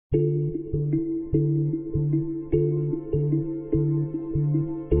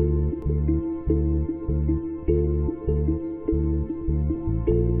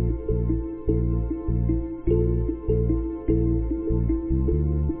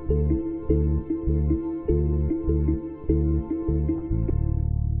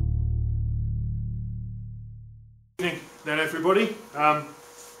everybody.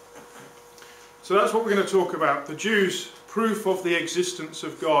 So that's what we're going to talk about, the Jews' proof of the existence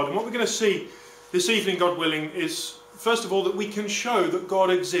of God. And what we're going to see this evening, God willing, is first of all that we can show that God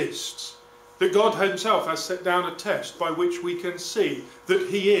exists, that God himself has set down a test by which we can see that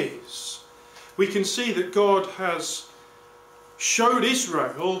he is. We can see that God has showed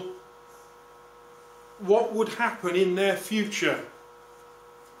Israel what would happen in their future.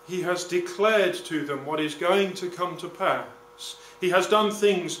 He has declared to them what is going to come to pass. He has done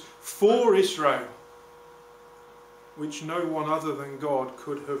things for Israel which no one other than God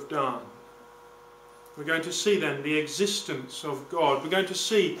could have done. We're going to see then the existence of God. We're going to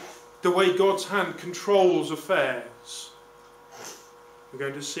see the way God's hand controls affairs. We're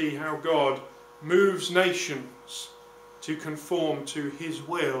going to see how God moves nations to conform to his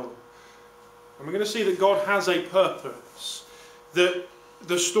will. And we're going to see that God has a purpose, that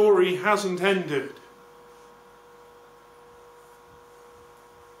the story hasn't ended,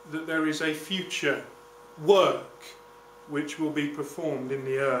 that there is a future work which will be performed in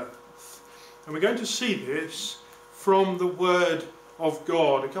the earth. And we're going to see this from the Word of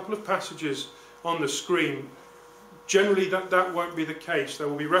God. A couple of passages on the screen. Generally that won't be the case. There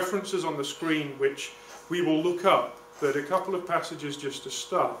will be references on the screen which we will look up, but a couple of passages just to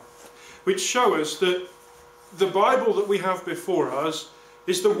start, which show us that the Bible that we have before us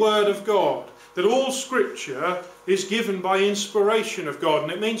is the Word of God, that all Scripture is given by inspiration of God,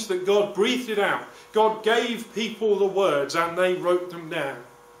 and it means that God breathed it out. God gave people the words and they wrote them down.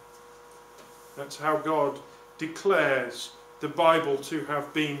 That's how God declares the Bible to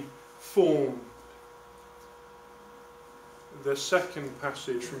have been formed. The second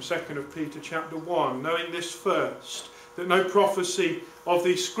passage from 2 Peter chapter 1, knowing this first, that no prophecy of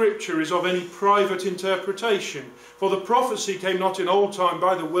the Scripture is of any private interpretation. For the prophecy came not in old time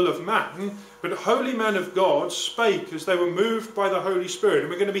by the will of man, but holy men of God spake as they were moved by the Holy Spirit. And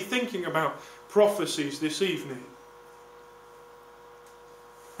we're going to be thinking about prophecies this evening.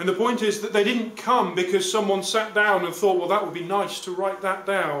 And the point is that they didn't come because someone sat down and thought, well, that would be nice to write that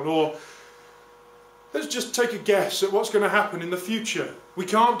down, or let's just take a guess at what's going to happen in the future. We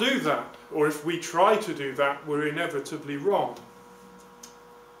can't do that. Or if we try to do that, we're inevitably wrong.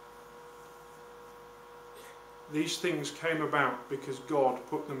 These things came about because God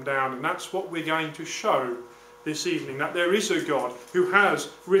put them down. And that's what we're going to show this evening. That there is a God who has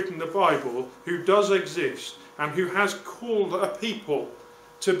written the Bible, who does exist, and who has called a people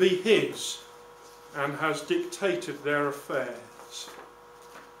to be his, and has dictated their affairs.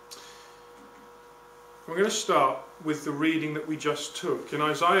 We're going to start with the reading that we just took in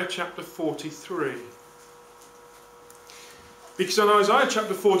Isaiah chapter 43. Because in Isaiah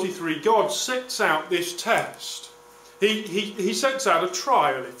chapter 43, God sets out this test. He sets out a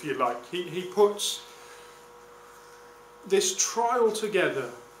trial, if you like. He puts this trial together.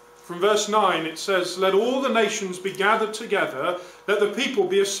 From verse 9 it says, let all the nations be gathered together, let the people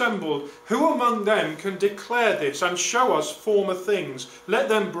be assembled. Who among them can declare this and show us former things? Let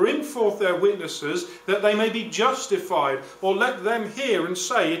them bring forth their witnesses, that they may be justified, or let them hear and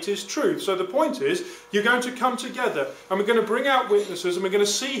say it is truth. So the point is, you're going to come together and we're going to bring out witnesses and we're going to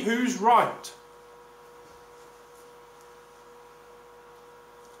see who's right.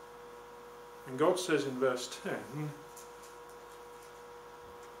 And God says in verse 10,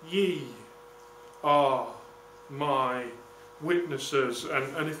 ye are my witnesses.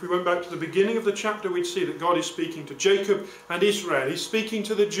 And if we went back to the beginning of the chapter, we'd see that God is speaking to Jacob and Israel. He's speaking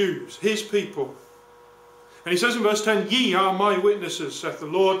to the Jews, his people. And he says in verse 10, ye are my witnesses, saith the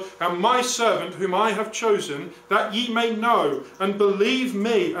Lord, and my servant whom I have chosen, that ye may know and believe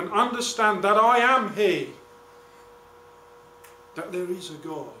me and understand that I am he. That there is a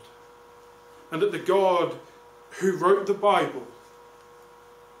God. And that the God who wrote the Bible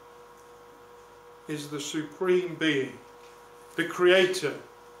is the supreme being, the creator,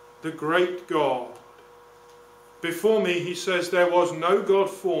 the great God. Before me, he says, there was no God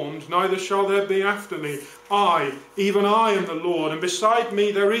formed, neither shall there be after me. I, even I am the Lord, and beside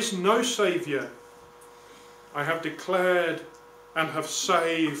me there is no Saviour. I have declared and have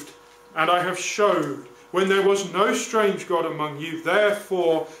saved, and I have showed, when there was no strange God among you.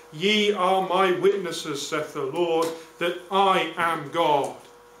 Therefore ye are my witnesses, saith the Lord, that I am God.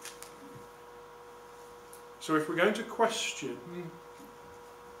 So if we're going to question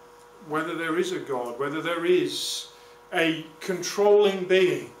whether there is a God, whether there is a controlling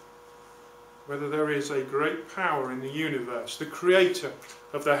being, whether there is a great power in the universe, the creator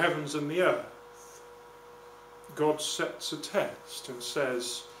of the heavens and the earth, God sets a test and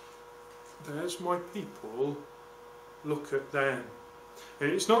says, there's my people, look at them.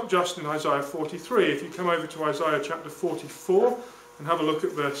 And it's not just in Isaiah 43. If you come over to Isaiah chapter 44 and have a look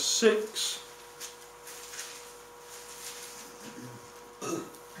at verse 6.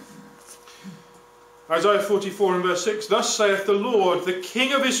 Isaiah 44 and verse 6, "Thus saith the Lord, the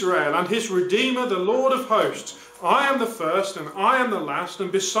King of Israel, and his Redeemer, the Lord of hosts, I am the first, and I am the last,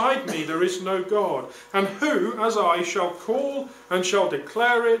 and beside me there is no God. And who, as I, shall call, and shall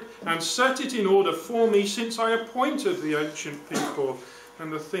declare it, and set it in order for me, since I appointed the ancient people,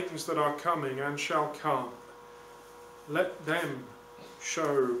 and the things that are coming, and shall come. Let them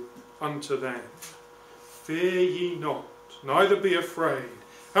show unto them. Fear ye not, neither be afraid.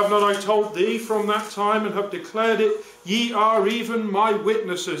 Have not I told thee from that time, and have declared it? Ye are even my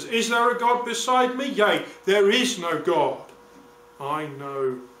witnesses. Is there a God beside me? Yea, there is no God. I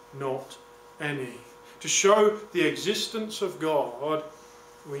know not any." To show the existence of God,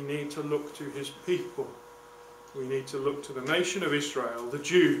 we need to look to his people. We need to look to the nation of Israel, the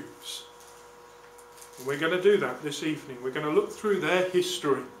Jews. And we're going to do that this evening. We're going to look through their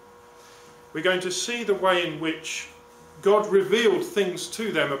history. We're going to see the way in which God revealed things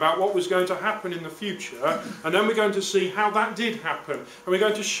to them about what was going to happen in the future, and then we're going to see how that did happen, and we're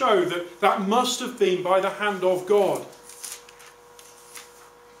going to show that that must have been by the hand of God.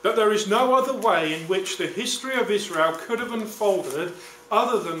 That there is no other way in which the history of Israel could have unfolded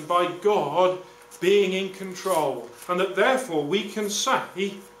other than by God being in control, and that therefore we can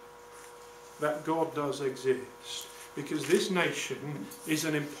say that God does exist, because this nation is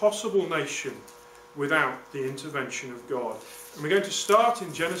an impossible nation without the intervention of God. And we're going to start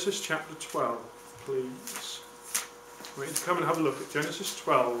in Genesis chapter 12, please. We're going to come and have a look at Genesis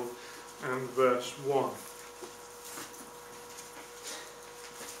 12 and verse 1.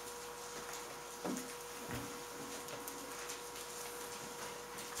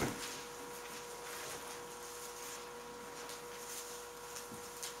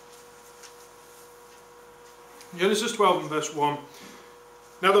 Genesis 12 and verse 1.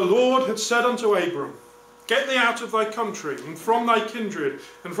 "Now the Lord had said unto Abram, Get thee out of thy country, and from thy kindred,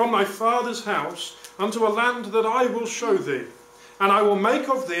 and from thy father's house, unto a land that I will show thee. And I will make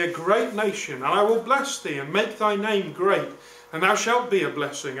of thee a great nation, and I will bless thee, and make thy name great. And thou shalt be a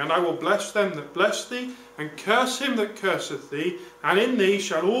blessing, and I will bless them that bless thee, and curse him that curseth thee, and in thee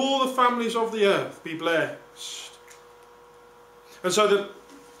shall all the families of the earth be blessed." And so the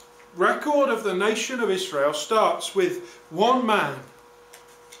record of the nation of Israel starts with one man.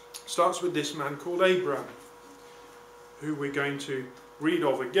 Starts with this man called Abram, who we're going to read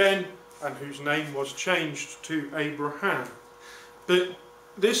of again, and whose name was changed to Abraham. But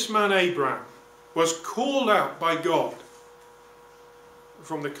this man Abram was called out by God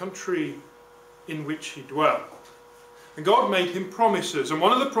from the country in which he dwelt. And God made him promises, and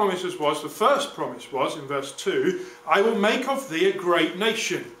one of the promises was, the first promise was in verse 2, "I will make of thee a great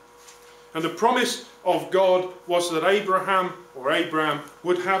nation." And the promise of God was that Abraham, or Abram,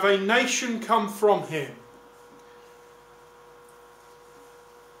 would have a nation come from him.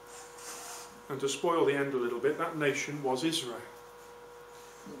 And to spoil the end a little bit, that nation was Israel.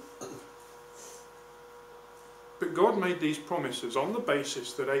 But God made these promises on the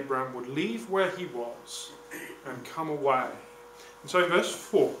basis that Abram would leave where he was and come away. And so in verse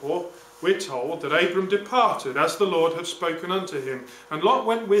 4, we're told that Abram departed as the Lord had spoken unto him. And Lot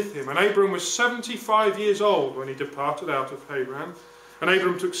went with him. And Abram was 75 years old when he departed out of Haran. And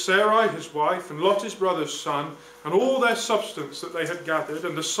Abram took Sarai his wife, and Lot his brother's son, and all their substance that they had gathered,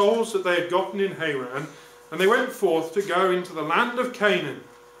 and the souls that they had gotten in Haran. And they went forth to go into the land of Canaan.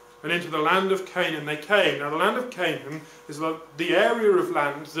 And into the land of Canaan they came. Now the land of Canaan is the area of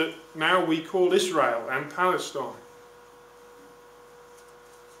land that now we call Israel and Palestine.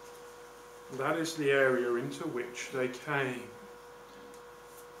 That is the area into which they came.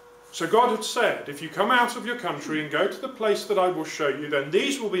 So God had said, if you come out of your country and go to the place that I will show you, then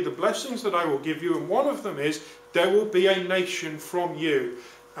these will be the blessings that I will give you. And one of them is, there will be a nation from you.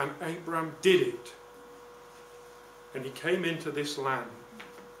 And Abram did it. And he came into this land.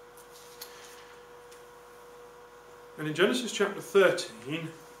 And in Genesis chapter 13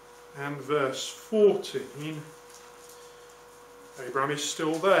 and verse 14, Abram is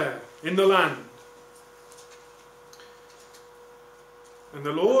still there, in the land. And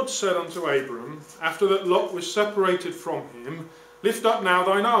the Lord said unto Abram, after that Lot was separated from him, Lift up now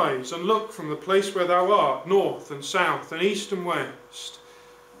thine eyes, and look from the place where thou art, north and south, and east and west.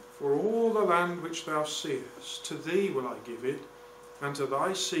 For all the land which thou seest, to thee will I give it, and to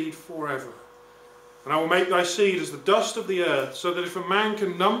thy seed forever. And I will make thy seed as the dust of the earth, so that if a man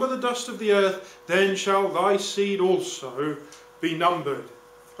can number the dust of the earth, then shall thy seed also be numbered.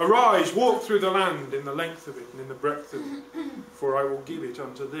 Arise, walk through the land in the length of it and in the breadth of it, for I will give it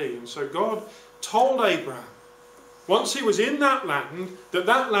unto thee. And so God told Abraham, once he was in that land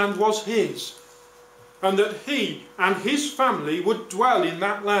land was his, and that he and his family would dwell in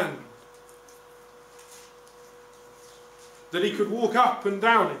that land. That he could walk up and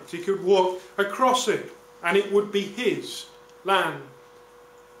down it, he could walk across it, and it would be his land.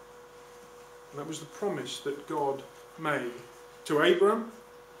 And that was the promise that God made to Abram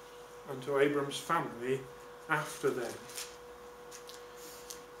and to Abram's family after them.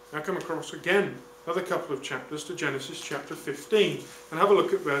 Now come across again another couple of chapters to Genesis chapter 15 and have a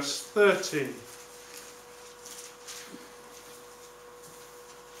look at verse 13.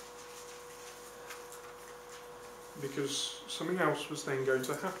 Because something else was then going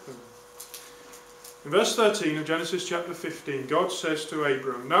to happen. In verse 13 of Genesis chapter 15, God says to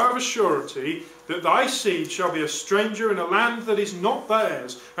Abram, Know of a surety that thy seed shall be a stranger in a land that is not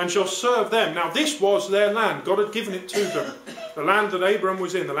theirs, and shall serve them. Now this was their land. God had given it to them. The land that Abram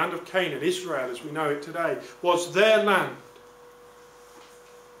was in, the land of Canaan, Israel as we know it today, was their land.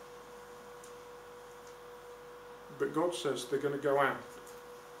 But God says they're going to go out.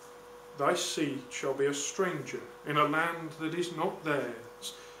 Thy seed shall be a stranger in a land that is not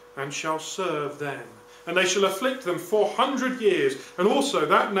theirs, and shall serve them. And they shall afflict them 400 years, and also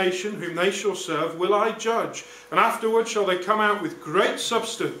that nation whom they shall serve will I judge. And afterward shall they come out with great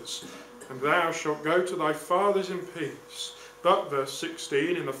substance, and thou shalt go to thy fathers in peace. But, verse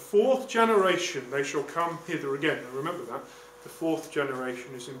 16, in the 4th generation they shall come hither again. Now remember that, the 4th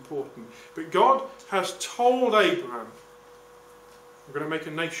generation is important. But God has told Abraham, I'm going to make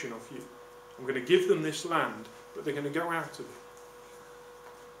a nation of you. I'm going to give them this land, but they're going to go out of it.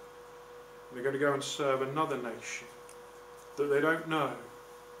 They're going to go and serve another nation that they don't know.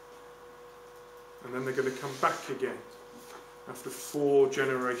 And then they're going to come back again after 4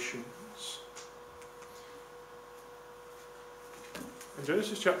 generations. And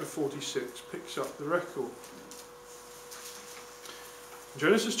Genesis chapter 46 picks up the record.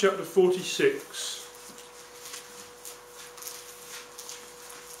 Genesis chapter 46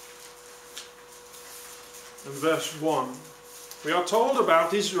 and verse 1, we are told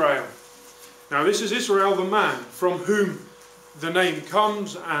about Israel. Now this is Israel the man, from whom the name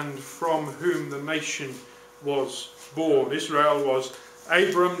comes and from whom the nation was born. Israel was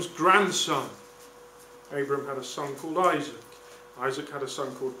Abram's grandson. Abram had a son called Isaac. Isaac had a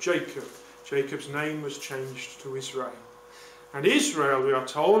son called Jacob. Jacob's name was changed to Israel. And Israel, we are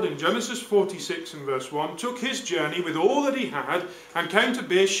told in Genesis 46 and verse 1, took his journey with all that he had and came to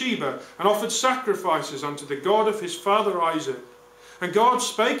Beersheba and offered sacrifices unto the God of his father Isaac. And God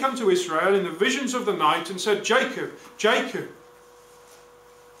spake unto Israel in the visions of the night and said, Jacob, Jacob.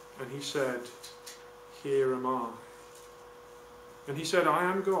 And he said, Here am I. And he said, I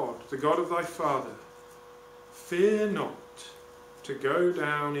am God, the God of thy father. Fear not to go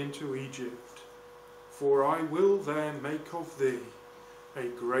down into Egypt, for I will there make of thee a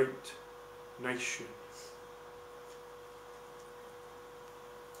great nation.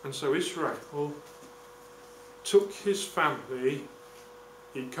 And so Israel took his family.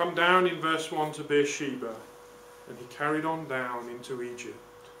 He'd come down in verse 1 to Beersheba, and he carried on down into Egypt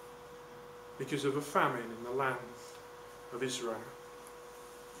because of a famine in the land of Israel.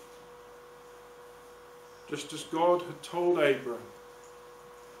 Just as God had told Abram,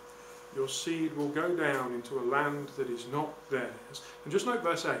 your seed will go down into a land that is not theirs. And just note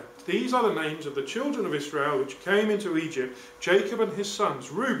verse 8. These are the names of the children of Israel which came into Egypt, Jacob and his sons,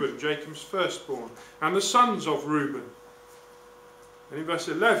 Reuben, Jacob's firstborn, and the sons of Reuben. And in verse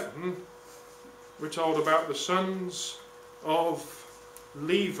 11, we're told about the sons of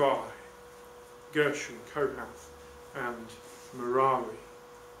Levi, Gershon, Kohath, and Merari.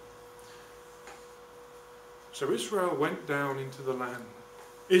 So Israel went down into the land.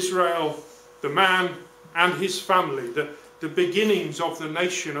 Israel, the man and his family, the beginnings of the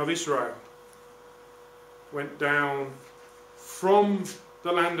nation of Israel, went down from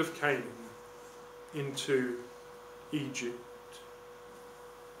the land of Canaan into Egypt.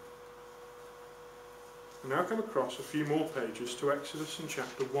 We now come across a few more pages to Exodus in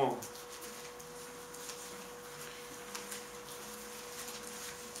chapter 1.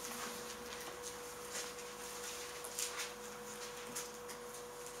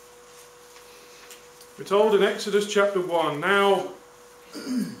 We're told in Exodus chapter 1, now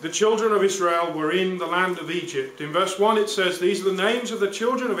the children of Israel were in the land of Egypt. In verse 1 it says, These are the names of the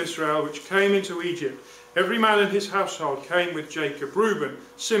children of Israel which came into Egypt. Every man in his household came with Jacob, Reuben,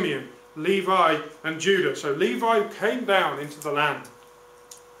 Simeon, Levi and Judah. So Levi came down into the land.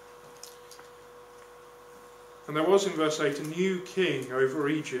 And there was in verse 8 a new king over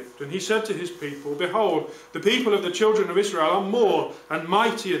Egypt. And he said to his people, behold, the people of the children of Israel are more and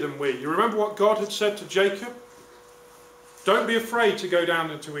mightier than we. You remember what God had said to Jacob? Don't be afraid to go down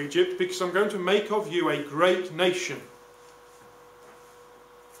into Egypt, because I'm going to make of you a great nation.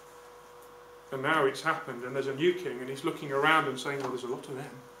 And now it's happened, and there's a new king, and he's looking around and saying, well, there's a lot of them.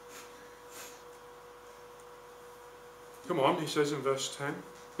 Come on, he says in verse 10.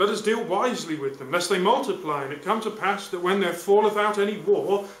 Let us deal wisely with them, lest they multiply, and it come to pass that when there falleth out any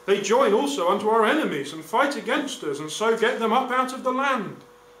war, they join also unto our enemies, and fight against us, and so get them up out of the land.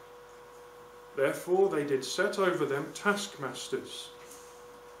 Therefore they did set over them taskmasters,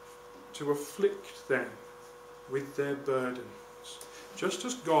 to afflict them with their burdens. Just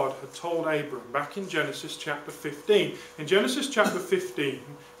as God had told Abram back in Genesis chapter 15. In Genesis chapter 15,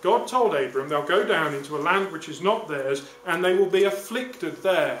 God told Abram they'll go down into a land which is not theirs, and they will be afflicted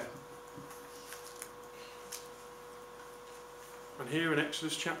there. And here in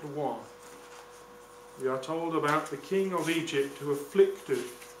Exodus chapter 1, we are told about the king of Egypt who afflicted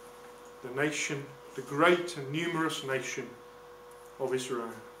the nation, the great and numerous nation of Israel.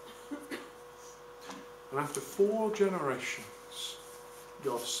 And after 4 generations,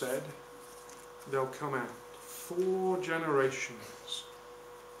 God said, they'll come out. 4 generations.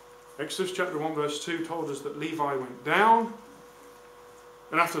 Exodus chapter 1 verse 2 told us that Levi went down.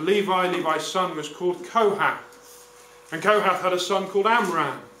 And after Levi, Levi's son was called Kohath. And Kohath had a son called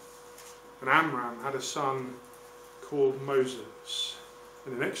Amram. And Amram had a son called Moses.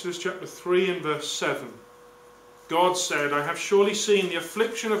 And in Exodus chapter 3 and verse 7, God said, I have surely seen the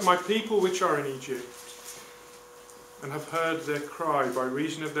affliction of my people which are in Egypt, and have heard their cry by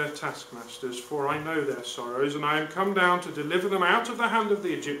reason of their taskmasters, for I know their sorrows, and I am come down to deliver them out of the hand of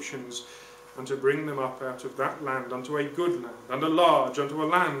the Egyptians, and to bring them up out of that land unto a good land, and a large, unto a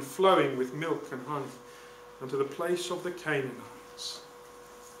land flowing with milk and honey, unto the place of the Canaanites.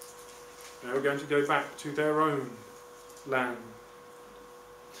 Now we're going to go back to their own land.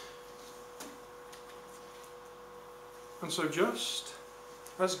 And so just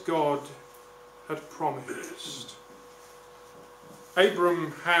as God had promised,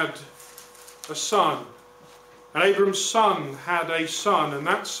 Abram had a son, and Abram's son had a son, and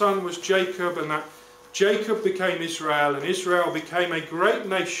that son was Jacob, and that Jacob became Israel, and Israel became a great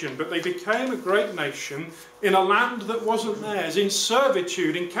nation, but they became a great nation in a land that wasn't theirs, in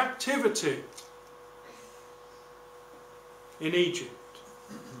servitude, in captivity, in Egypt.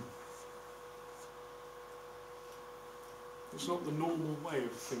 It's not the normal way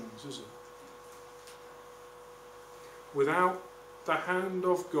of things, is it? Without the hand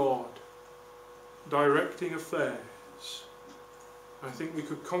of God directing affairs, I think we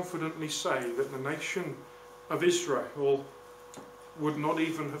could confidently say that the nation of Israel would not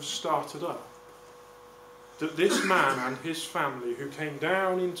even have started up. That this man and his family who came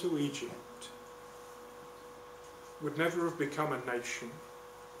down into Egypt would never have become a nation,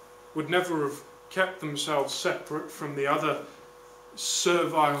 would never have kept themselves separate from the other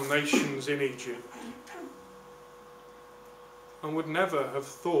servile nations in Egypt, and would never have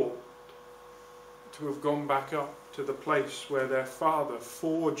thought to have gone back up to the place where their father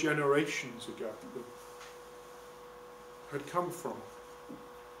 4 generations ago had come from.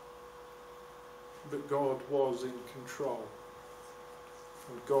 But God was in control,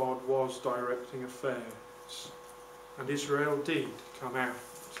 and God was directing affairs, and Israel did come out.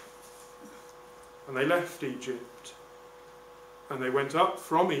 And they left Egypt, and they went up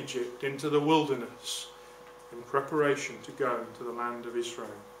from Egypt into the wilderness in preparation to go into the land of Israel.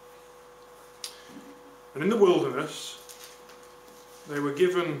 And in the wilderness, they were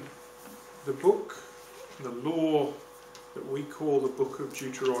given the book, the law that we call the book of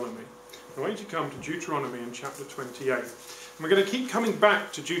Deuteronomy. I want you to come to Deuteronomy in chapter 28. And we're going to keep coming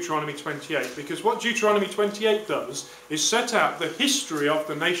back to Deuteronomy 28, because what Deuteronomy 28 does is set out the history of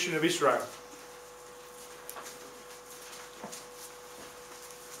the nation of Israel.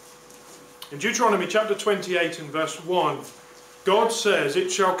 In Deuteronomy chapter 28 and verse 1, God says, It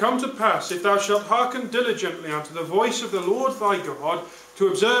shall come to pass, if thou shalt hearken diligently unto the voice of the Lord thy God, to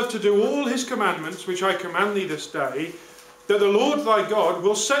observe to do all his commandments which I command thee this day, that the Lord thy God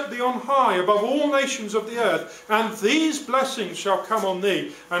will set thee on high above all nations of the earth, and these blessings shall come on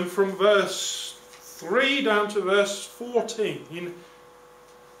thee. And from verse 3 down to verse 14,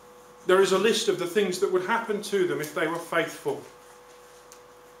 there is a list of the things that would happen to them if they were faithful,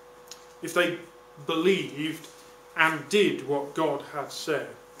 if they believed and did what God had said.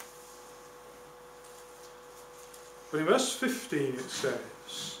 But in verse 15 it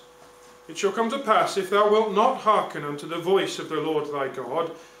says, It shall come to pass, if thou wilt not hearken unto the voice of the Lord thy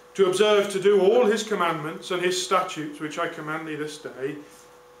God, to observe to do all his commandments and his statutes which I command thee this day,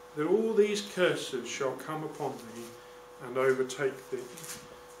 that all these curses shall come upon thee and overtake thee.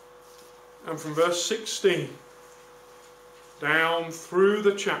 And from verse 16 down through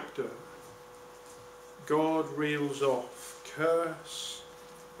the chapter, God reels off curse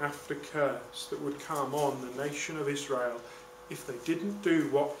after curse that would come on the nation of Israel if they didn't do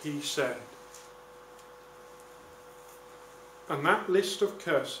what he said. And that list of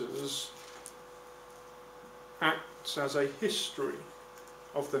curses acts as a history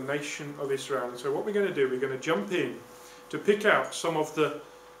of the nation of Israel. And so what we're going to do, we're going to jump in to pick out some of the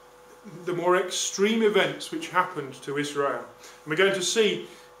more extreme events which happened to Israel. And we're going to see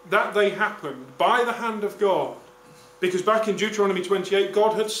that they happened by the hand of God. Because back in Deuteronomy 28,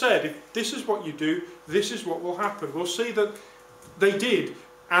 God had said, if this is what you do, this is what will happen. We'll see that they did,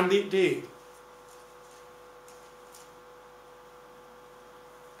 and it did.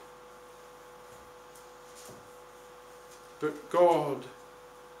 But God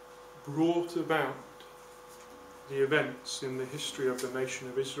brought about the events in the history of the nation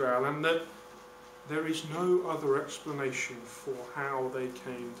of Israel, and that there is no other explanation for how they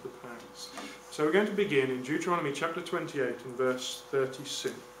came to pass. So we're going to begin in Deuteronomy chapter 28 and verse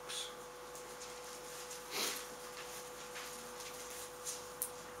 36.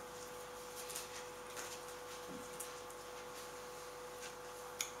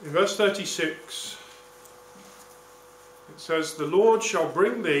 In verse 36, it says, "The Lord shall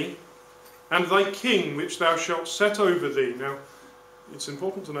bring thee, and thy king which thou shalt set over thee." Now, it's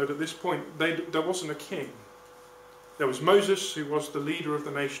important to note at this point, there wasn't a king. There was Moses, who was the leader of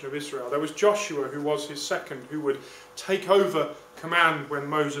the nation of Israel. There was Joshua, who was his second, who would take over command when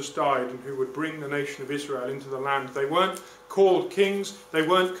Moses died, and who would bring the nation of Israel into the land. They weren't called kings, they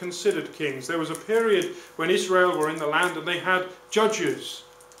weren't considered kings. There was a period when Israel were in the land, and they had judges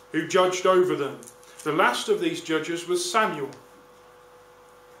who judged over them. The last of these judges was Samuel.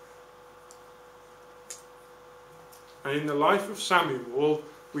 And in the life of Samuel,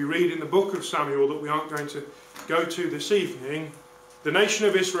 we read in the book of Samuel that we aren't going to go to this evening, the nation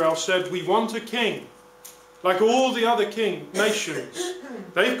of Israel said, "We want a king." Like all the other nations.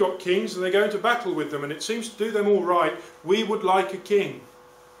 They've got kings and they go into battle with them, and it seems to do them all right. We would like a king.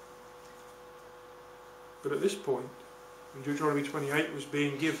 But at this point, when Deuteronomy 28 was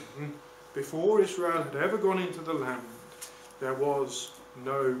being given, before Israel had ever gone into the land, there was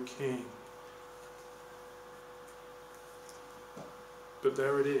no king. But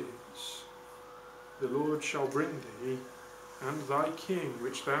there it is. "The Lord shall bring thee, and thy king,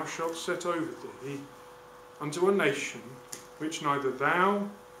 which thou shalt set over thee, unto a nation which neither thou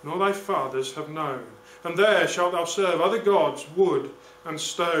nor thy fathers have known. And there shalt thou serve other gods, wood and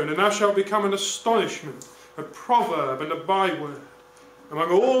stone, and thou shalt become an astonishment, a proverb and a byword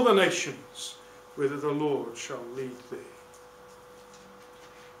among all the nations, whither the Lord shall lead thee."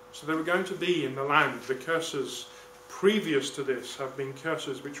 So they were going to be in the land. The curses previous to this have been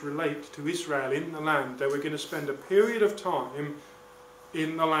curses which relate to Israel in the land. They were going to spend a period of time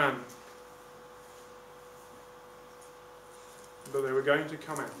in the land. But they were going to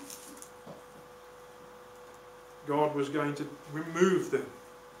come out. God was going to remove them.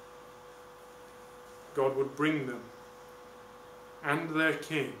 God would bring them and their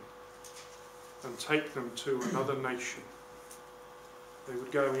king and take them to another nation. They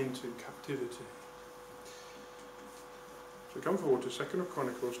would go into captivity. So come forward to 2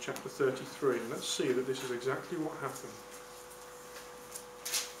 Chronicles chapter 33, and let's see that this is exactly what happened.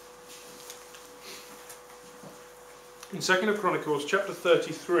 In 2 Chronicles chapter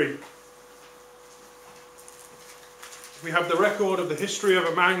 33, we have the record of the history of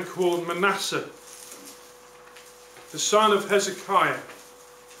a man called Manasseh, the son of Hezekiah.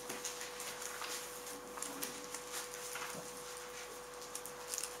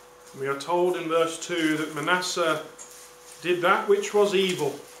 We are told in verse 2 that Manasseh did that which was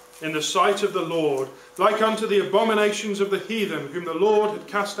evil in the sight of the Lord, like unto the abominations of the heathen, whom the Lord had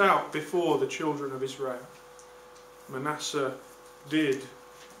cast out before the children of Israel. Manasseh did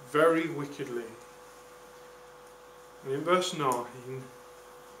very wickedly. And in verse 9,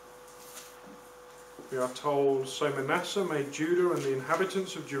 we are told, "So Manasseh made Judah and the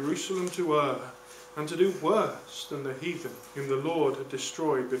inhabitants of Jerusalem to err, and to do worse than the heathen, whom the Lord had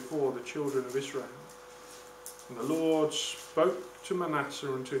destroyed before the children of Israel. And the Lord spoke to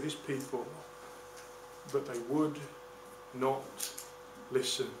Manasseh and to his people, but they would not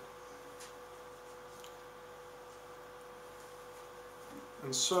listen."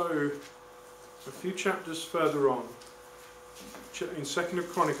 And so, a few chapters further on, in 2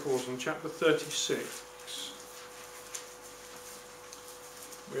 Chronicles in chapter 36,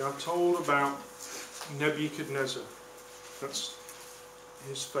 we are told about Nebuchadnezzar. That's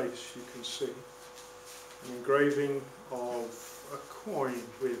his face, you can see. An engraving of a coin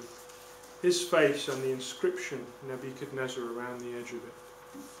with his face and the inscription Nebuchadnezzar around the edge of it.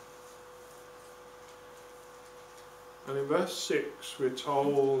 And in verse 6 we're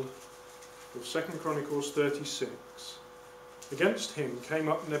told of 2 Chronicles 36, against him came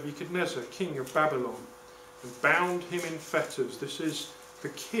up Nebuchadnezzar, king of Babylon, and bound him in fetters. This is the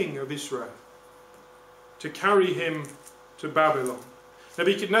king of Israel, to carry him to Babylon.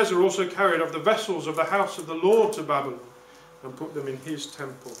 Nebuchadnezzar also carried of the vessels of the house of the Lord to Babylon, and put them in his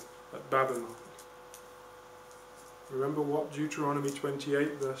temple at Babylon. Remember what Deuteronomy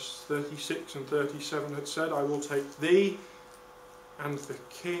 28 verse 36 and 37 had said, I will take thee and the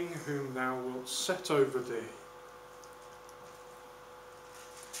king whom thou wilt set over thee.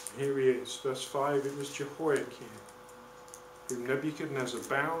 Here he is, verse 5, it was Jehoiakim whom Nebuchadnezzar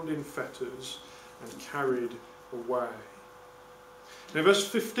bound in fetters and carried away. In verse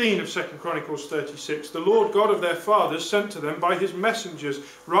 15 of 2 Chronicles 36, the Lord God of their fathers sent to them by his messengers,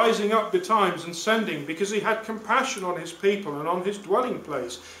 rising up betimes and sending, because he had compassion on his people and on his dwelling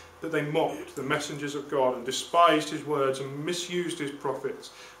place, that they mocked the messengers of God and despised his words and misused his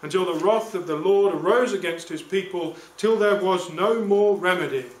prophets, until the wrath of the Lord arose against his people, till there was no more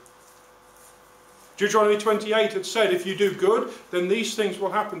remedy. Deuteronomy 28 had said, if you do good, then these things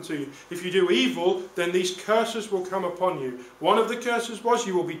will happen to you. If you do evil, then these curses will come upon you. One of the curses was,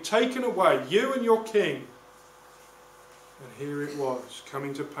 you will be taken away, you and your king. And here it was,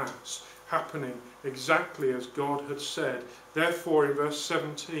 coming to pass, happening exactly as God had said. Therefore, in verse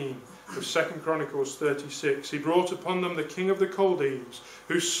 17 of 2 Chronicles 36, he brought upon them the king of the Chaldees,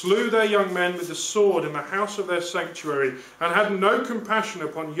 who slew their young men with the sword in the house of their sanctuary, and had no compassion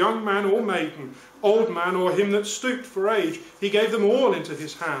upon young man or maiden, old man or him that stooped for age. He gave them all into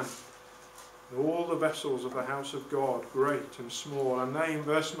his hand, and all the vessels of the house of God, great and small. And they, in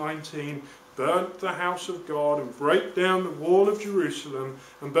verse 19, burnt the house of God, and brake down the wall of Jerusalem,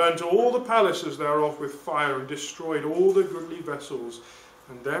 and burnt all the palaces thereof with fire, and destroyed all the goodly vessels.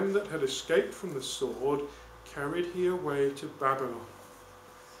 And them that had escaped from the sword carried he away to Babylon,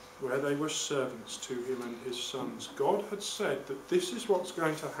 where they were servants to him and his sons. God had said that this is what's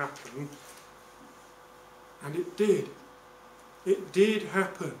going to happen, and it did. It did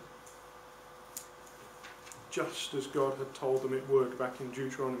happen, just as God had told them it would back in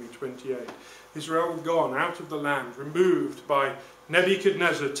Deuteronomy 28. Israel had gone out of the land, removed by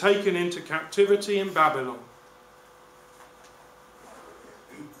Nebuchadnezzar, taken into captivity in Babylon.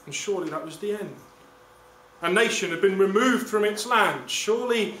 And surely that was the end. A nation had been removed from its land.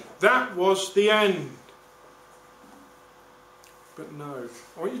 Surely that was the end. But no.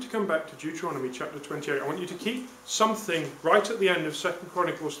 I want you to come back to Deuteronomy chapter 28. I want you to keep something right at the end of 2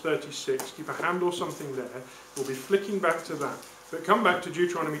 Chronicles 36. Keep a hand or something there. We'll be flicking back to that. But come back to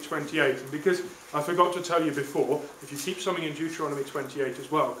Deuteronomy 28. And because I forgot to tell you before, if you keep something in Deuteronomy 28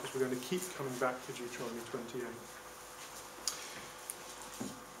 as well, because we're going to keep coming back to Deuteronomy 28.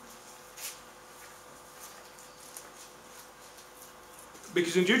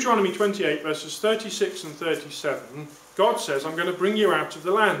 Because in Deuteronomy 28 verses 36 and 37, God says, I'm going to bring you out of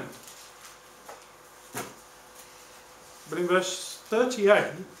the land. But in verse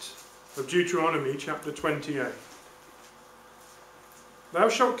 38 of Deuteronomy chapter 28, thou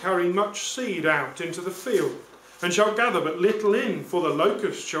shalt carry much seed out into the field, and shalt gather but little in, for the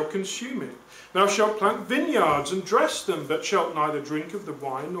locust shall consume it. Thou shalt plant vineyards and dress them, but shalt neither drink of the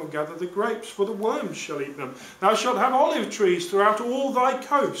wine nor gather the grapes, for the worms shall eat them. Thou shalt have olive trees throughout all thy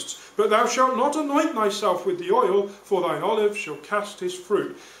coasts, but thou shalt not anoint thyself with the oil, for thine olive shall cast his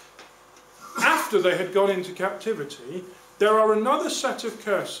fruit. After they had gone into captivity, there are another set of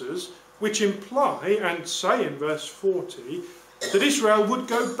curses which imply and say in verse 40 that Israel would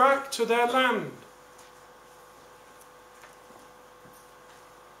go back to their land.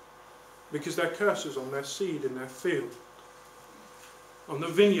 Because there are curses on their seed in their field, on the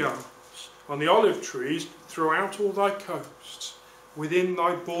vineyards, on the olive trees, throughout all thy coasts, within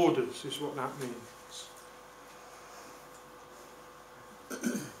thy borders is what that means.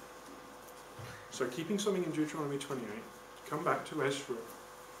 So keeping something in Deuteronomy 28, come back to Ezra,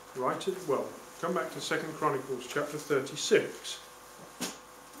 come back to 2 Chronicles chapter 36,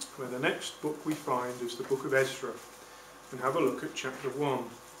 where the next book we find is the book of Ezra, and have a look at chapter 1.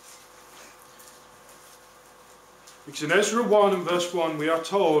 Because in Ezra 1 and verse 1 we are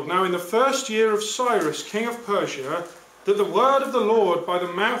told, now in the first year of Cyrus, king of Persia, that the word of the Lord by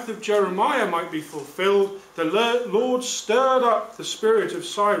the mouth of Jeremiah might be fulfilled, the Lord stirred up the spirit of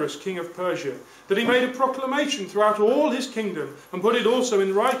Cyrus, king of Persia, that he made a proclamation throughout all his kingdom, and put it also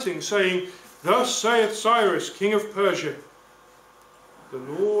in writing, saying, Thus saith Cyrus, king of Persia, The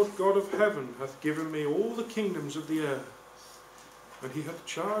Lord God of heaven hath given me all the kingdoms of the earth, and he hath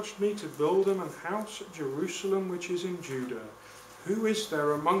charged me to build him an house at Jerusalem which is in Judah. Who is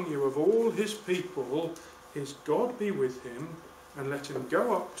there among you of all his people? His God be with him, and let him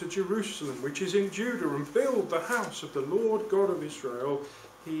go up to Jerusalem, which is in Judah, and build the house of the Lord God of Israel.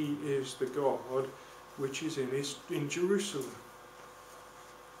 He is the God which is in Jerusalem.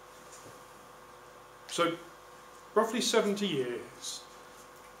 So, roughly 70 years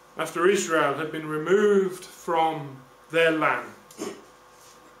after Israel had been removed from their land,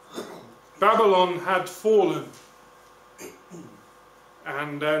 Babylon had fallen,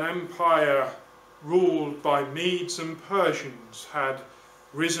 and an empire ruled by Medes and Persians had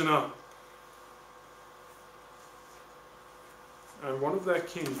risen up. And one of their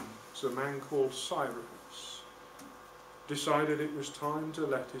kings, a man called Cyrus, decided it was time to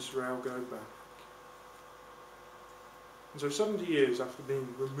let Israel go back. And so 70 years after being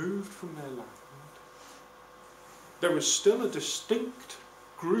removed from their land, there was still a distinct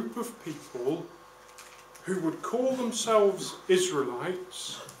group of people who would call themselves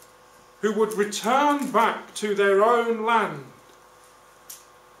Israelites, who would return back to their own land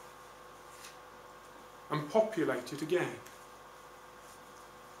and populate it again.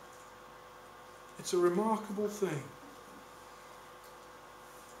 It's a remarkable thing.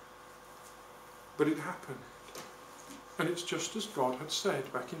 But it happened. And it's just as God had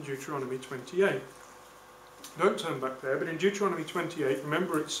said back in Deuteronomy 28. Don't turn back there, but in Deuteronomy 28,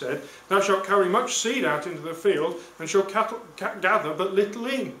 remember it said, Thou shalt carry much seed out into the field, and shall gather but little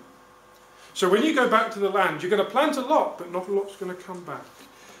in. So when you go back to the land, you're going to plant a lot, but not a lot's going to come back.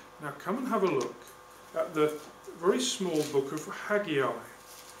 Now come and have a look at the very small book of Haggai,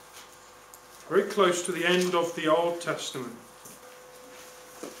 very close to the end of the Old Testament.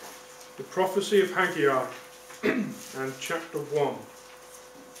 The prophecy of Haggai and chapter 1.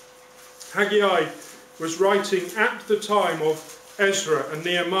 Haggai was writing at the time of Ezra and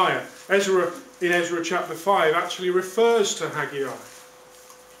Nehemiah. Ezra, in Ezra chapter 5, actually refers to Haggai.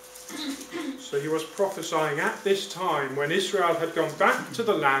 So he was prophesying at this time when Israel had gone back to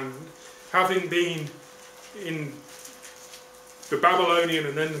the land, having been in the Babylonian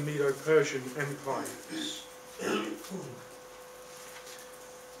and then the Medo-Persian empires.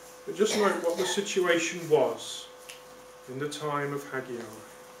 But just note what the situation was in the time of Haggai.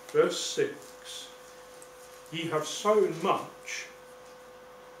 Verse 6. Ye have sown much,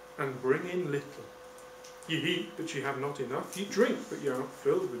 and bring in little. Ye eat, but ye have not enough. Ye drink, but ye are not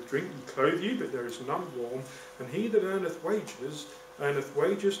filled with drink. Ye clothe you, but there is none warm. And he that earneth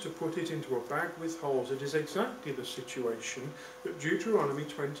wages to put it into a bag with holes. It is exactly the situation that Deuteronomy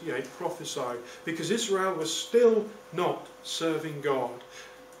 28 prophesied, because Israel was still not serving God.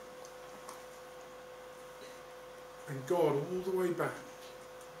 And God, all the way back,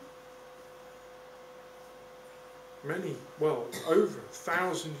 over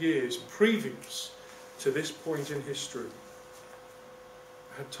 1,000 years previous to this point in history,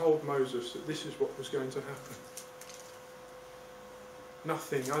 had told Moses that this is what was going to happen.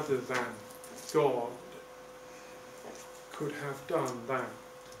 Nothing other than God could have done that.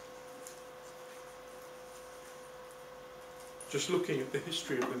 Just looking at the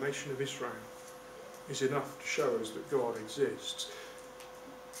history of the nation of Israel is enough to show us that God exists.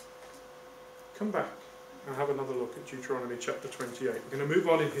 Come back and have another look at Deuteronomy chapter 28. We're going to move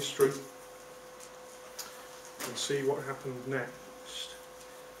on in history and see what happened next.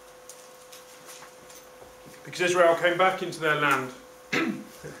 Because Israel came back into their land.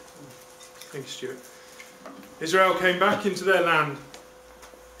 Thanks, Stuart. Israel came back into their land,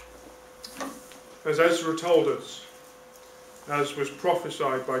 as Ezra told us, as was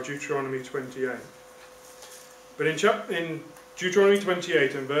prophesied by Deuteronomy 28. But in Deuteronomy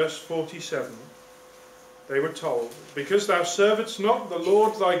 28 and verse 47, they were told, Because thou servedst not the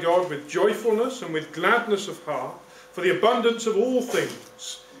Lord thy God with joyfulness and with gladness of heart, for the abundance of all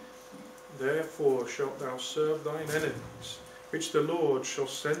things, therefore shalt thou serve thine enemies, which the Lord shall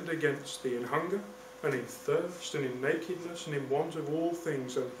send against thee in hunger, and in thirst, and in nakedness, and in want of all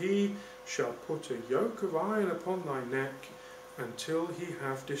things, and he shall put a yoke of iron upon thy neck, until he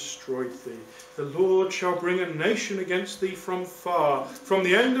have destroyed thee. The Lord shall bring a nation against thee from far, from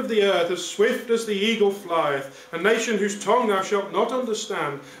the end of the earth, as swift as the eagle flieth, a nation whose tongue thou shalt not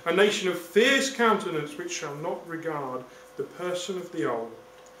understand, a nation of fierce countenance, which shall not regard the person of the old,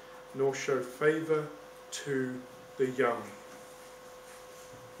 nor show favour to the young.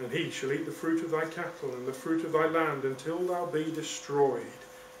 And he shall eat the fruit of thy cattle and the fruit of thy land until thou be destroyed,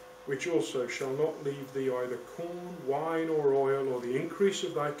 which also shall not leave thee either corn, wine, or oil, or the increase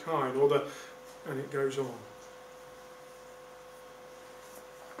of thy kine, or the... And it goes on.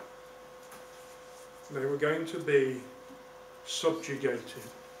 They were going to be subjugated.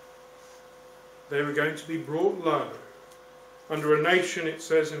 They were going to be brought low under a nation, it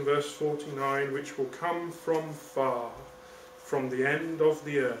says in verse 49, which will come from far, from the end of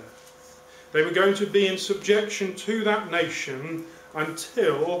the earth. They were going to be in subjection to that nation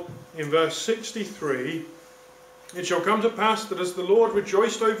until, in verse 63, it shall come to pass that as the Lord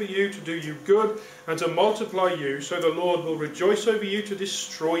rejoiced over you to do you good and to multiply you, so the Lord will rejoice over you to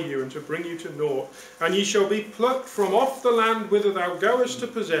destroy you and to bring you to naught. And ye shall be plucked from off the land whither thou goest to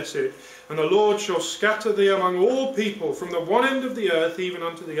possess it. And the Lord shall scatter thee among all people, from the one end of the earth even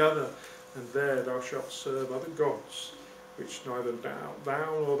unto the other. And there thou shalt serve other gods, which neither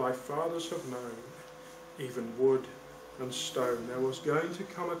thou nor thy fathers have known, even wood and stone. There was going to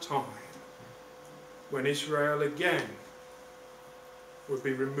come a time when Israel again would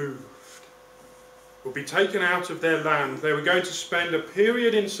be removed, would be taken out of their land. They were going to spend a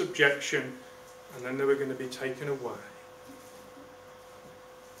period in subjection, and then they were going to be taken away.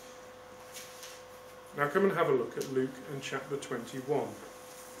 Now come and have a look at Luke and chapter 21.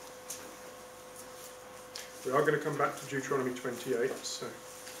 We are going to come back to Deuteronomy 28, so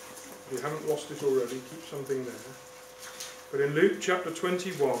if you haven't lost it already, keep something there. But in Luke chapter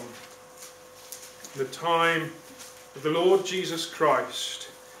 21, the time of the Lord Jesus Christ,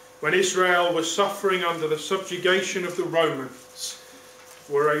 when Israel was suffering under the subjugation of the Romans,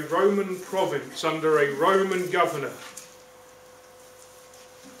 were a Roman province under a Roman governor.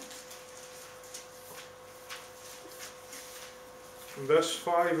 In verse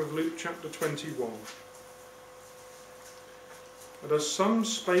 5 of Luke chapter 21, and as some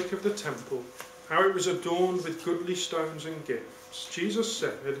spake of the temple, how it was adorned with goodly stones and gifts, Jesus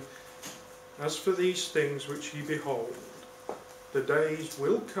said, as for these things which ye behold, the days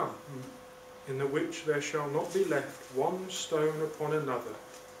will come in the which there shall not be left one stone upon another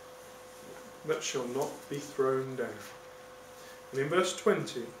that shall not be thrown down. And in verse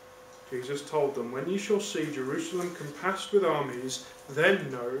 20, Jesus told them, when ye shall see Jerusalem compassed with armies,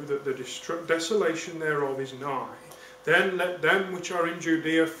 then know that the desolation thereof is nigh. Then let them which are in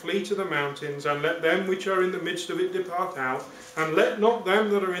Judea flee to the mountains, and let them which are in the midst of it depart out, and let not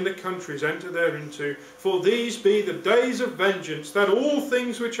them that are in the countries enter thereinto. For these be the days of vengeance, that all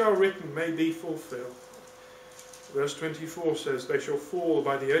things which are written may be fulfilled. Verse 24 says, they shall fall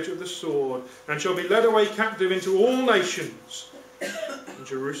by the edge of the sword, and shall be led away captive into all nations. And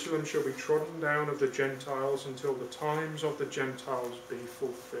Jerusalem shall be trodden down of the Gentiles until the times of the Gentiles be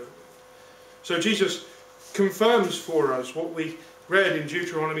fulfilled. So Jesus confirms for us what we read in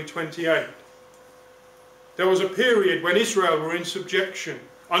Deuteronomy 28. There was a period when Israel were in subjection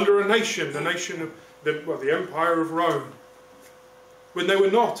under a nation, the nation of the Empire of Rome, when they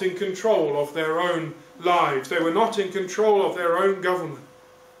were not in control of their own lives, they were not in control of their own government,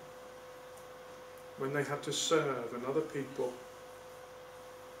 when they had to serve another people.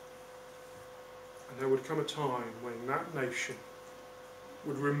 And there would come a time when that nation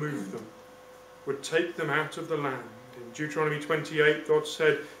would remove them, would take them out of the land. In Deuteronomy 28, God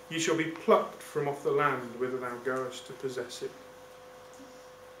said, ye shall be plucked from off the land whither thou goest to possess it.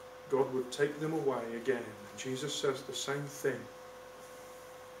 God would take them away again. And Jesus says the same thing.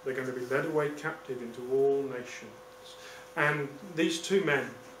 They're going to be led away captive into all nations. And these two men,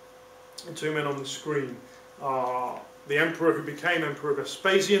 the two men on the screen, are the emperor who became Emperor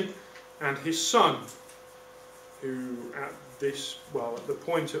Vespasian and his son, who at the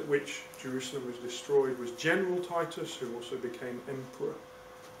point at which Jerusalem was destroyed was General Titus, who also became Emperor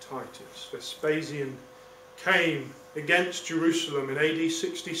Titus. Vespasian came against Jerusalem in AD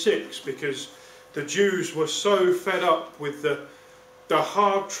 66 because the Jews were so fed up with the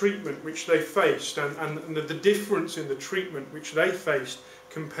hard treatment which they faced and the difference in the treatment which they faced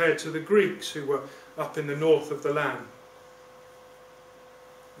compared to the Greeks who were up in the north of the land.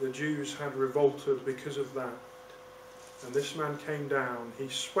 The Jews had revolted because of that. And this man came down, he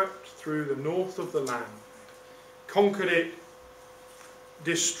swept through the north of the land, conquered it,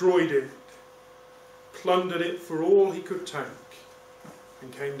 destroyed it, plundered it for all he could take,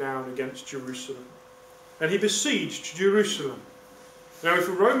 and came down against Jerusalem. And he besieged Jerusalem. Now if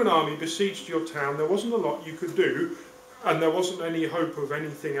a Roman army besieged your town, there wasn't a lot you could do, and there wasn't any hope of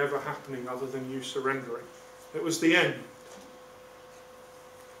anything ever happening other than you surrendering. It was the end.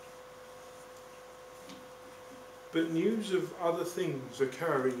 But news of other things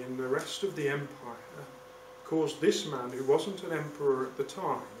occurring in the rest of the empire caused this man, who wasn't an emperor at the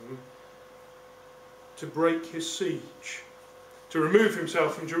time, to break his siege, to remove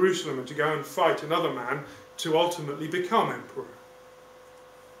himself from Jerusalem and to go and fight another man to ultimately become emperor.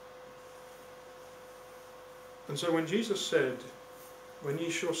 And so when Jesus said, "When ye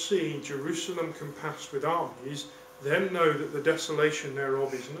shall see Jerusalem compassed with armies, then know that the desolation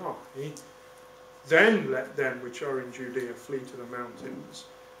thereof is nigh, then let them which are in Judea flee to the mountains,"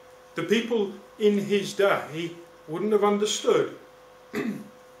 the people in his day wouldn't have understood.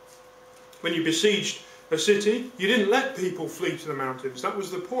 When you besieged a city, you didn't let people flee to the mountains. That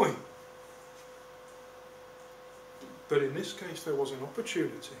was the point. But in this case there was an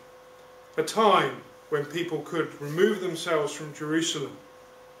opportunity, a time when people could remove themselves from Jerusalem.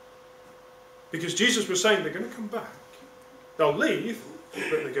 Because Jesus was saying they're going to come back. They'll leave, but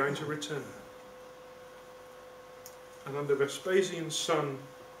they're going to return. And under Vespasian's son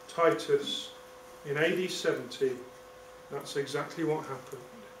Titus in AD 70, that's exactly what happened.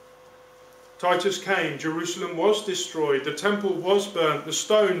 Titus came, Jerusalem was destroyed, the temple was burnt, the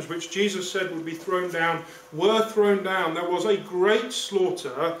stones which Jesus said would be thrown down were thrown down. There was a great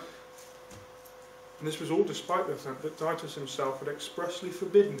slaughter. And this was all despite the fact that Titus himself had expressly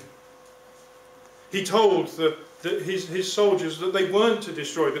forbidden it. He told his soldiers that they weren't to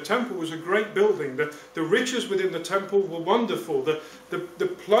destroy. The temple was a great building. The riches within the temple were wonderful.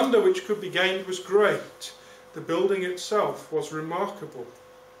 The plunder which could be gained was great. The building itself was remarkable.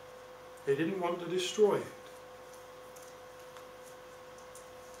 They didn't want to destroy it.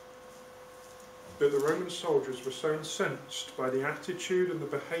 But the Roman soldiers were so incensed by the attitude and the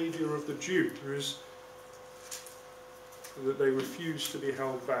behaviour of the Jews that they refused to be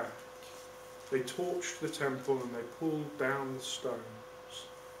held back. They torched the temple and they pulled down the stones.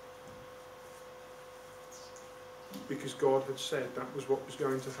 Because God had said that was what was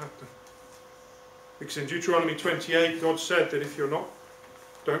going to happen. Because in Deuteronomy 28, God said that if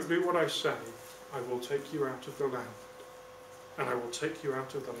don't do what I say, I will take you out of the land. And I will take you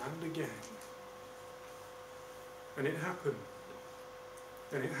out of the land again. And it happened.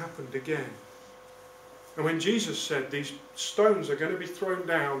 And it happened again. And when Jesus said these stones are going to be thrown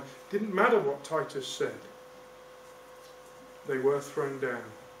down, it didn't matter what Titus said. They were thrown down.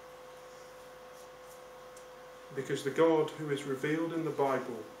 Because the God who is revealed in the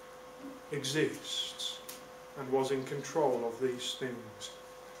Bible exists and was in control of these things.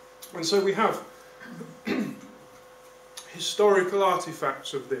 And so we have historical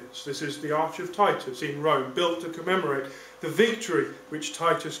artifacts of this. This is the Arch of Titus in Rome, built to commemorate the victory which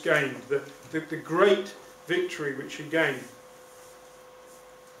Titus gained, the great victory which he gained.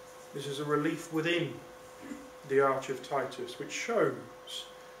 This is a relief within the Arch of Titus, which shows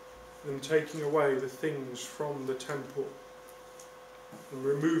them taking away the things from the temple and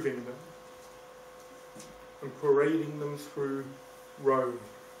removing them and parading them through Rome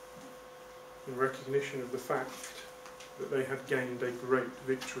in recognition of the fact that they had gained a great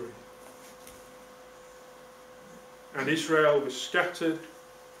victory. And Israel was scattered.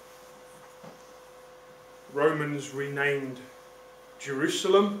 Romans renamed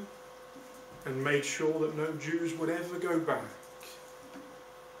Jerusalem and made sure that no Jews would ever go back.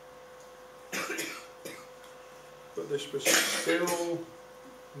 But this was still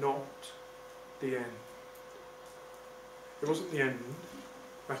not the end. It wasn't the end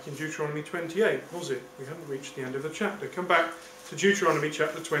back in Deuteronomy 28, was it? We hadn't reached the end of the chapter. Come back to Deuteronomy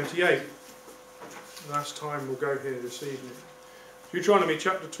chapter 28. Last time we'll go here this evening. Deuteronomy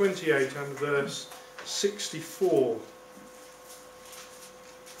chapter 28 and verse 64.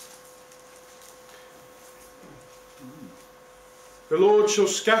 The Lord shall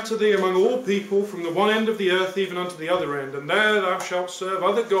scatter thee among all people from the one end of the earth even unto the other end, and there thou shalt serve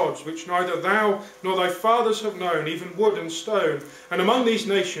other gods, which neither thou nor thy fathers have known, even wood and stone. And among these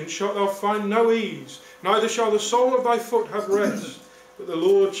nations shalt thou find no ease, neither shall the sole of thy foot have rest. But the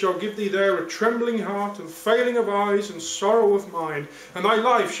Lord shall give thee there a trembling heart, and failing of eyes, and sorrow of mind. And thy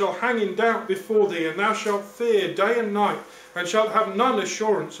life shall hang in doubt before thee, and thou shalt fear day and night, and shalt have none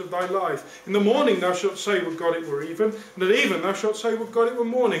assurance of thy life. In the morning thou shalt say, would God it were even, and at even thou shalt say, would God it were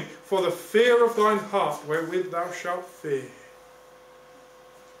morning, for the fear of thine heart wherewith thou shalt fear.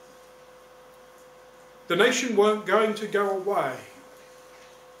 The nation weren't going to go away.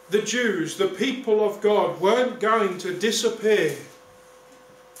 The Jews, the people of God, weren't going to disappear.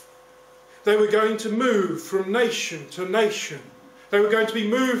 They were going to move from nation to nation. They were going to be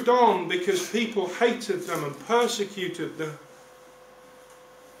moved on because people hated them and persecuted them.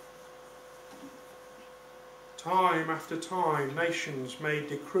 Time after time, nations made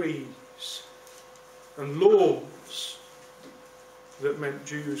decrees and laws that meant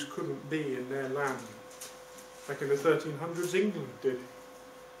Jews couldn't be in their land. Back in the 1300s, England did.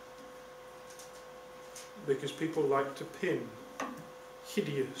 Because people liked to pin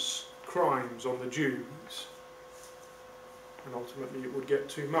hideous crimes on the Jews. And ultimately it would get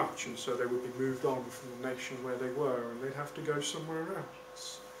too much, and so they would be moved on from the nation where they were, and they'd have to go somewhere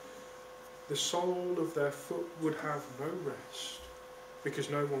else. The sole of their foot would have no rest, because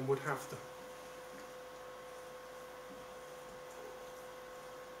no one would have them.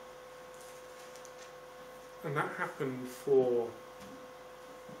 And that happened for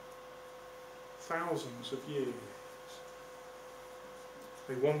thousands of years.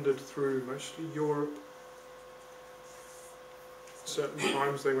 They wandered through mostly Europe. Certain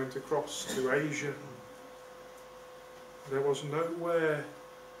times they went across to Asia. There was nowhere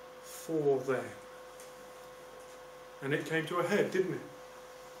for them. And it came to a head, didn't it?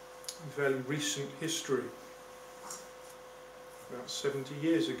 In fairly recent history. About 70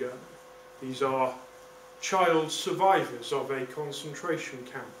 years ago. These are child survivors of a concentration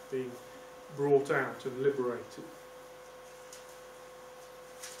camp being brought out and liberated.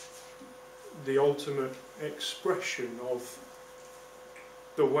 The ultimate expression of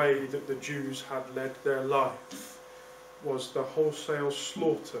the way that the Jews had led their life was the wholesale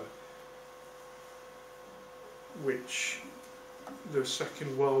slaughter which the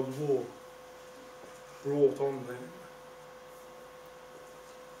Second World War brought on them.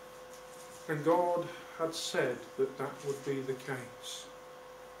 And God had said that that would be the case.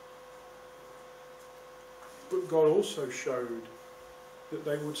 But God also showed that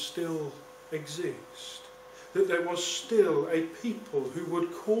they would still exist, that there was still a people who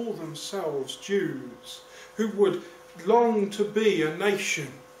would call themselves Jews, who would long to be a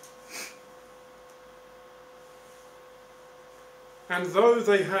nation. And though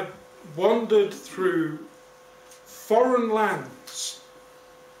they had wandered through foreign lands,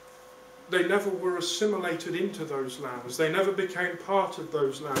 they never were assimilated into those lands. They never became part of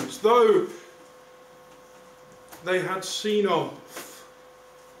those lands. Though they had seen off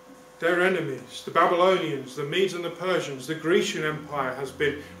their enemies, the Babylonians, the Medes and the Persians, the Grecian Empire has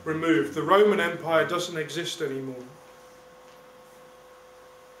been removed. The Roman Empire doesn't exist anymore.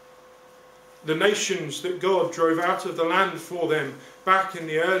 The nations that God drove out of the land for them back in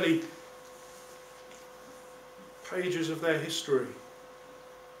the early pages of their history,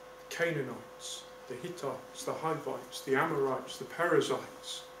 the Canaanites, the Hittites, the Hivites, the Amorites, the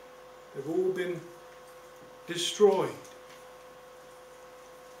Perizzites, they've all been destroyed.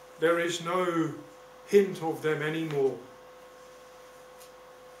 There is no hint of them anymore.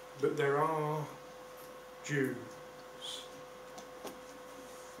 But there are Jews.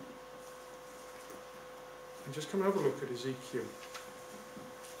 And just come and have a look at Ezekiel.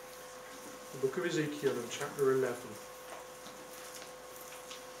 The book of Ezekiel in chapter 11.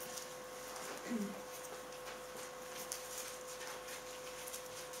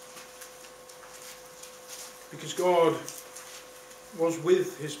 Because God was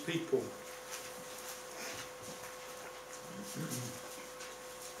with his people.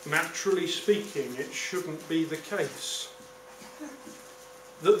 Naturally speaking, it shouldn't be the case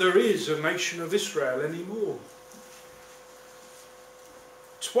that there is a nation of Israel anymore.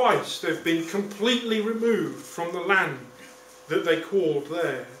 Twice they've been completely removed from the land that they called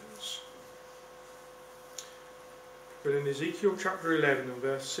theirs. But in Ezekiel chapter 11 and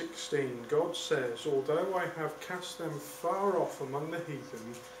verse 16, God says, "Although I have cast them far off among the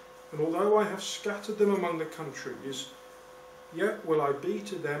heathen, and although I have scattered them among the countries, yet will I be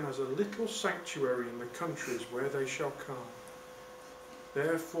to them as a little sanctuary in the countries where they shall come.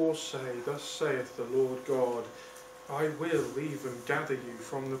 Therefore say, thus saith the Lord God, I will even gather you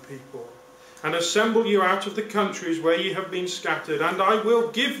from the people, and assemble you out of the countries where ye have been scattered, and I will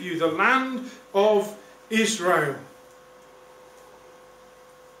give you the land of Israel."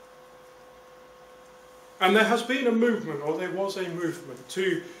 And there has been a movement, or there was a movement,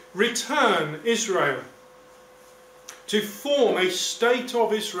 to return Israel, to form a state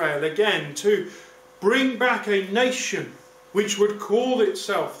of Israel again, to bring back a nation which would call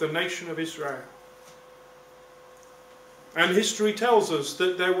itself the nation of Israel. And history tells us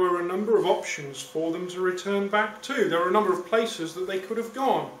that there were a number of options for them to return back to. There were a number of places that they could have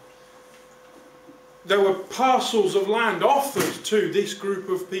gone. There were parcels of land offered to this group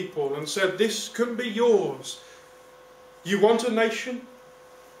of people and said, this can be yours. You want a nation?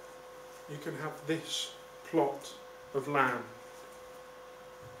 You can have this plot of land.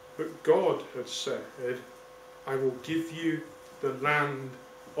 But God had said, I will give you the land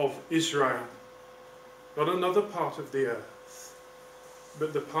of Israel. Not another part of the earth,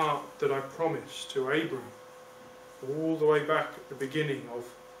 but the part that I promised to Abraham all the way back at the beginning of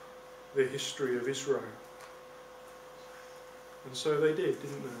the history of Israel. And so they did,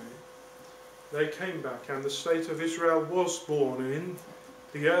 didn't they? They came back, and the state of Israel was born. And in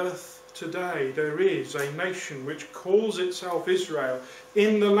the earth today there is a nation which calls itself Israel,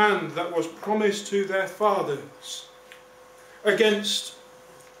 in the land that was promised to their fathers, against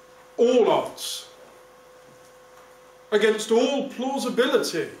all odds, against all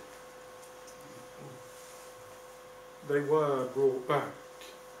plausibility. They were brought back.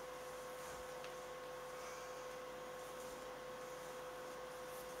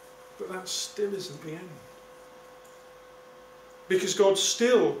 But that still isn't the end. Because God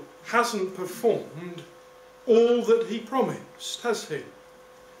still hasn't performed all that he promised, has he? Do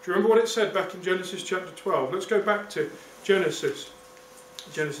you remember what it said back in Genesis chapter 12? Let's go back to Genesis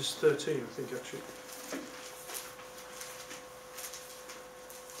 13, I think, actually.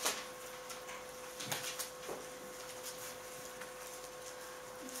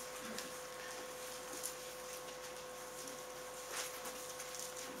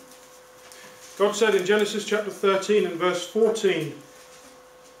 God said in Genesis chapter 13 and verse 14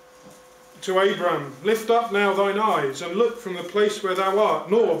 to Abram, "Lift up now thine eyes, and look from the place where thou art,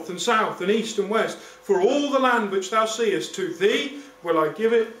 north and south and east and west. For all the land which thou seest, to thee will I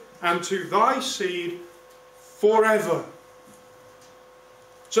give it, and to thy seed forever."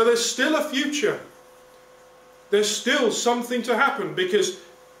 So there's still a future. There's still something to happen, because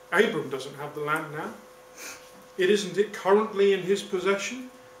Abram doesn't have the land now. It isn't it currently in his possession?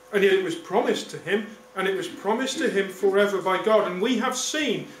 And yet it was promised to him, and it was promised to him forever by God. And we have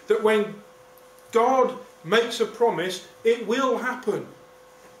seen that when God makes a promise, it will happen.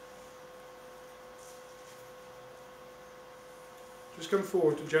 Just come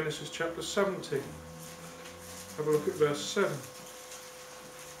forward to Genesis chapter 17. Have a look at verse 7.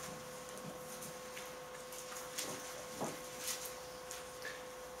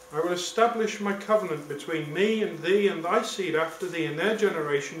 "I will establish my covenant between me and thee and thy seed after thee and their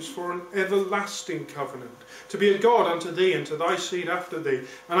generations for an everlasting covenant, to be a God unto thee and to thy seed after thee.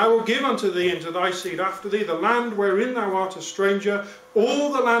 And I will give unto thee and to thy seed after thee the land wherein thou art a stranger,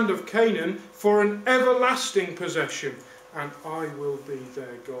 all the land of Canaan, for an everlasting possession, and I will be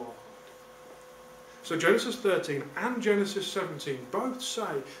their God." So Genesis 13 and Genesis 17 both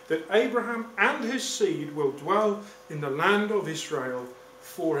say that Abraham and his seed will dwell in the land of Israel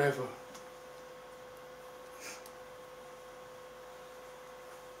forever.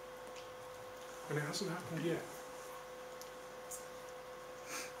 And it hasn't happened yet.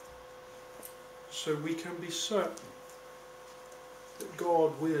 So we can be certain that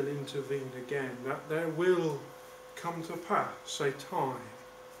God will intervene again, that there will come to pass a time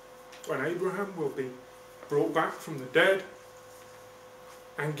when Abraham will be brought back from the dead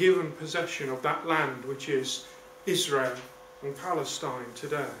and given possession of that land which is Israel and Palestine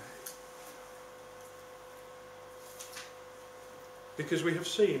today. Because we have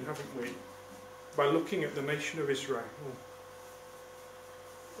seen, haven't we, by looking at the nation of Israel,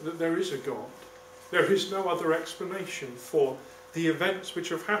 that there is a God. There is no other explanation for the events which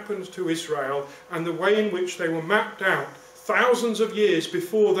have happened to Israel and the way in which they were mapped out thousands of years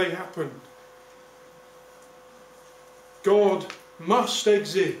before they happened. God must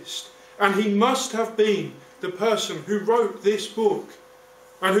exist, and he must have been the person who wrote this book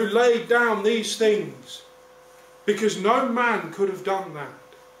and who laid down these things, because no man could have done that.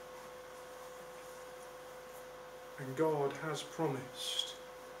 And God has promised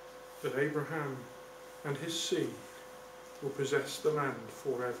that Abraham and his seed will possess the land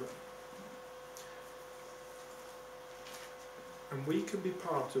forever. And we can be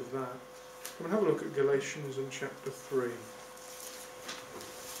part of that. Come and have a look at Galatians in chapter 3.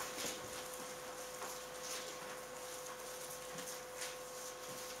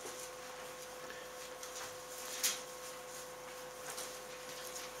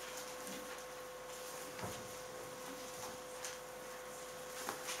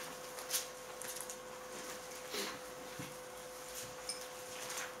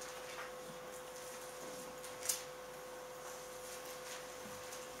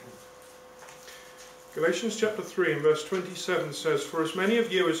 Galatians chapter 3 and verse 27 says, "For as many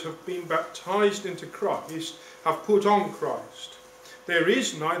of you as have been baptized into Christ have put on Christ. There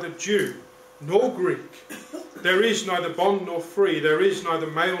is neither Jew nor Greek. There is neither bond nor free. There is neither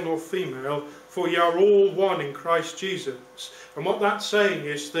male nor female. For ye are all one in Christ Jesus." And what that's saying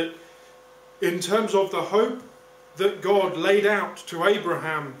is that in terms of the hope that God laid out to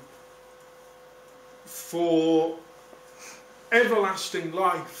Abraham for everlasting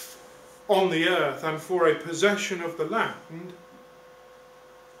life on the earth and for a possession of the land,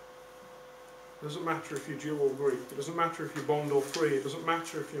 it doesn't matter if you're Jew or Greek, it doesn't matter if you're bond or free, it doesn't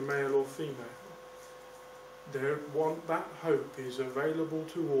matter if you're male or female. that hope is available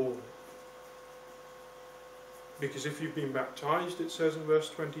to all. Because if you've been baptized, it says in verse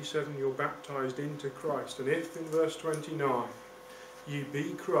 27, you're baptized into Christ. And if in verse 29, ye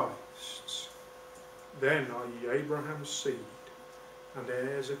be Christ's, then are ye Abraham's seed, and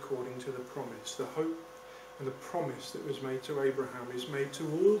heirs according to the promise. The hope and the promise that was made to Abraham is made to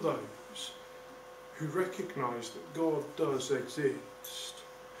all those who recognise that God does exist.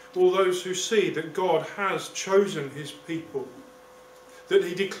 All those who see that God has chosen his people, that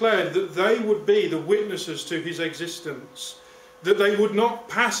he declared that they would be the witnesses to his existence, that they would not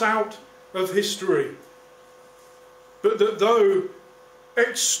pass out of history, but that though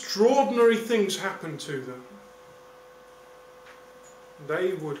extraordinary things happen to them,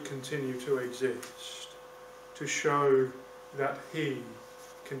 they would continue to exist, to show that he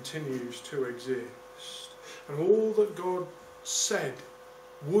continues to exist. And all that God said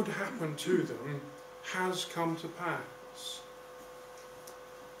would happen to them has come to pass.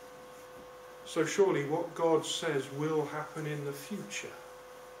 So surely what God says will happen in the future.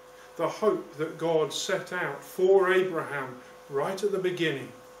 The hope that God set out for Abraham right at the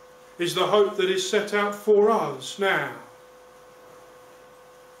beginning is the hope that is set out for us now.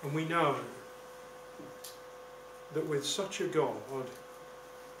 And we know that with such a God,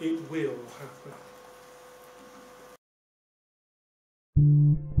 it will happen.